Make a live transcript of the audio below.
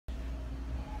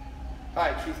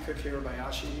Hi, Cooke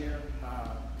Hirabayashi here.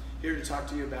 Here to talk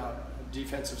to you about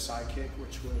defensive side kick,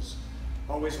 which was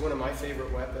always one of my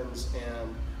favorite weapons,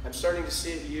 and I'm starting to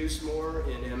see it used more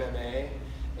in MMA,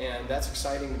 and that's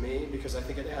exciting to me because I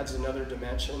think it adds another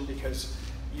dimension, because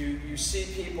you see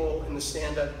people in the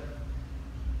stand-up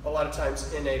a lot of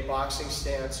times in a boxing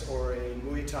stance or a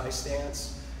Muay Thai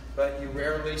stance, but you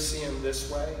rarely see them this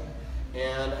way,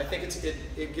 and I think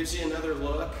it gives you another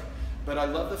look. But I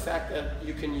love the fact that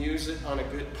you can use it on a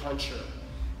good puncher.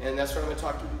 And that's what I'm going to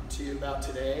talk to you about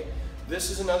today.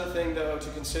 This is another thing, though, to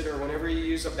consider whenever you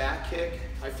use a back kick.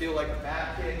 I feel like a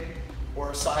back kick or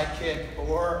a side kick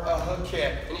or a hook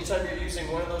kick, anytime you're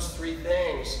using one of those three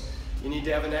things, you need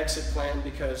to have an exit plan,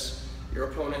 because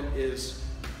your opponent is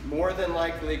more than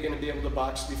likely going to be able to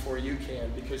box before you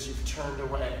can, because you've turned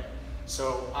away.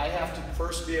 So I have to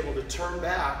first be able to turn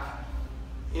back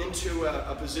into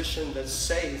a position that's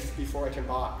safe before I can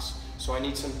box. So I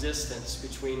need some distance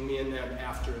between me and them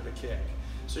after the kick.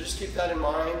 So just keep that in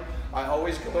mind. I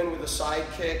always go in with a side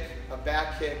kick, a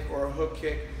back kick, or a hook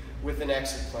kick with an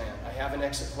exit plan. I have an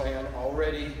exit plan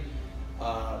already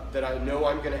that I know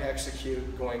I'm going to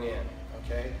execute going in,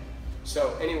 okay?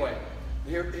 So anyway,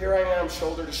 here I am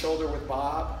shoulder to shoulder with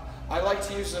Bob. I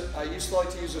used to like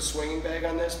to use a swinging bag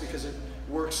on this because it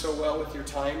works so well with your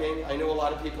timing. I know a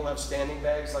lot of people have standing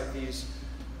bags like these,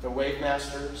 the Wave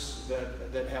Masters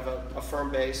that have a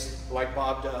firm base like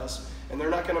Bob does, and they're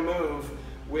not going to move,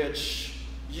 which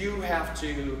you have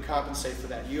to compensate for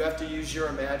that. You have to use your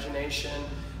imagination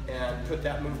and put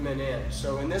that movement in.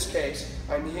 So in this case,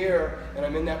 I'm here and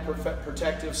I'm in that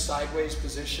protective sideways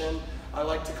position. I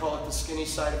like to call it the skinny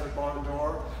side of a barn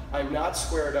door. I'm not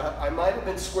squared up. I might have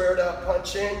been squared up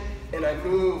punching, and I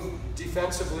move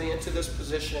defensively into this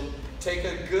position, take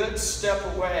a good step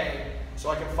away so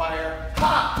I can fire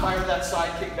that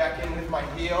side kick back in with my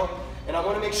heel, and I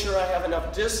want to make sure I have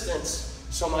enough distance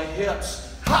so my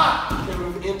hips can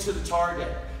move into the target.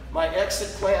 My exit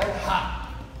plan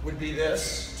would be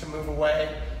this, to move away,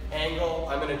 angle,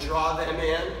 I'm going to draw them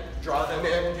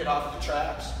in, get off the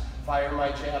tracks, fire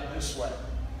my jab this way.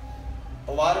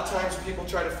 A lot of times people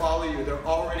try to follow you. They're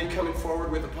already coming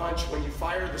forward with a punch when you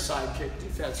fire the side kick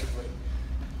defensively.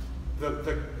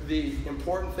 The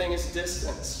important thing is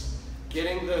distance.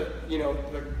 Getting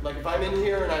like if I'm in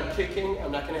here and I'm kicking,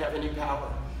 I'm not going to have any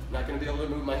power. I'm not going to be able to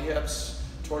move my hips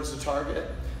towards the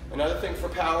target. Another thing for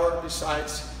power,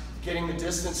 besides getting the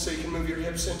distance so you can move your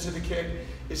hips into the kick,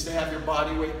 is to have your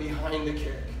body weight behind the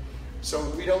kick. So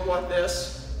we don't want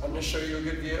this. I'm going to show you a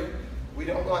good view. We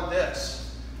don't want this.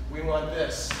 We want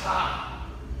this.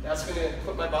 That's going to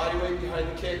put my body weight behind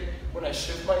the kick. When I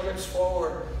shift my hips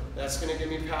forward, that's going to give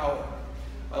me power.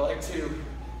 I like to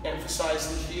emphasize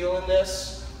the heel in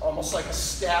this, almost like a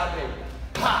stabbing.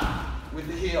 With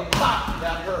the heel.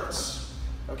 That hurts.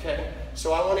 Okay?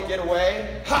 So I want to get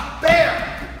away.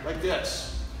 Bam! Like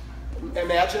this.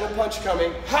 Imagine a punch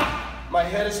coming. My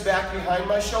head is back behind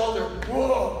my shoulder.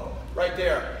 Whoa! Right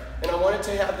there. And I want it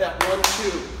to have that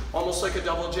 1-2, almost like a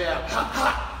double jab.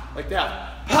 Like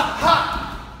that.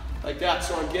 Like that.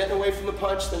 So I'm getting away from the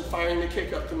punch, then firing the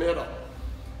kick up the middle.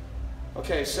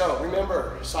 Okay, so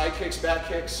remember, side kicks, back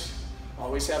kicks,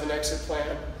 always have an exit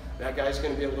plan. That guy's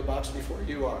going to be able to box before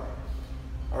you are.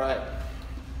 All right.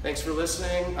 Thanks for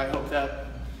listening. I hope that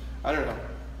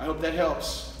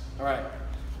helps. All right.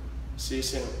 See you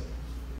soon.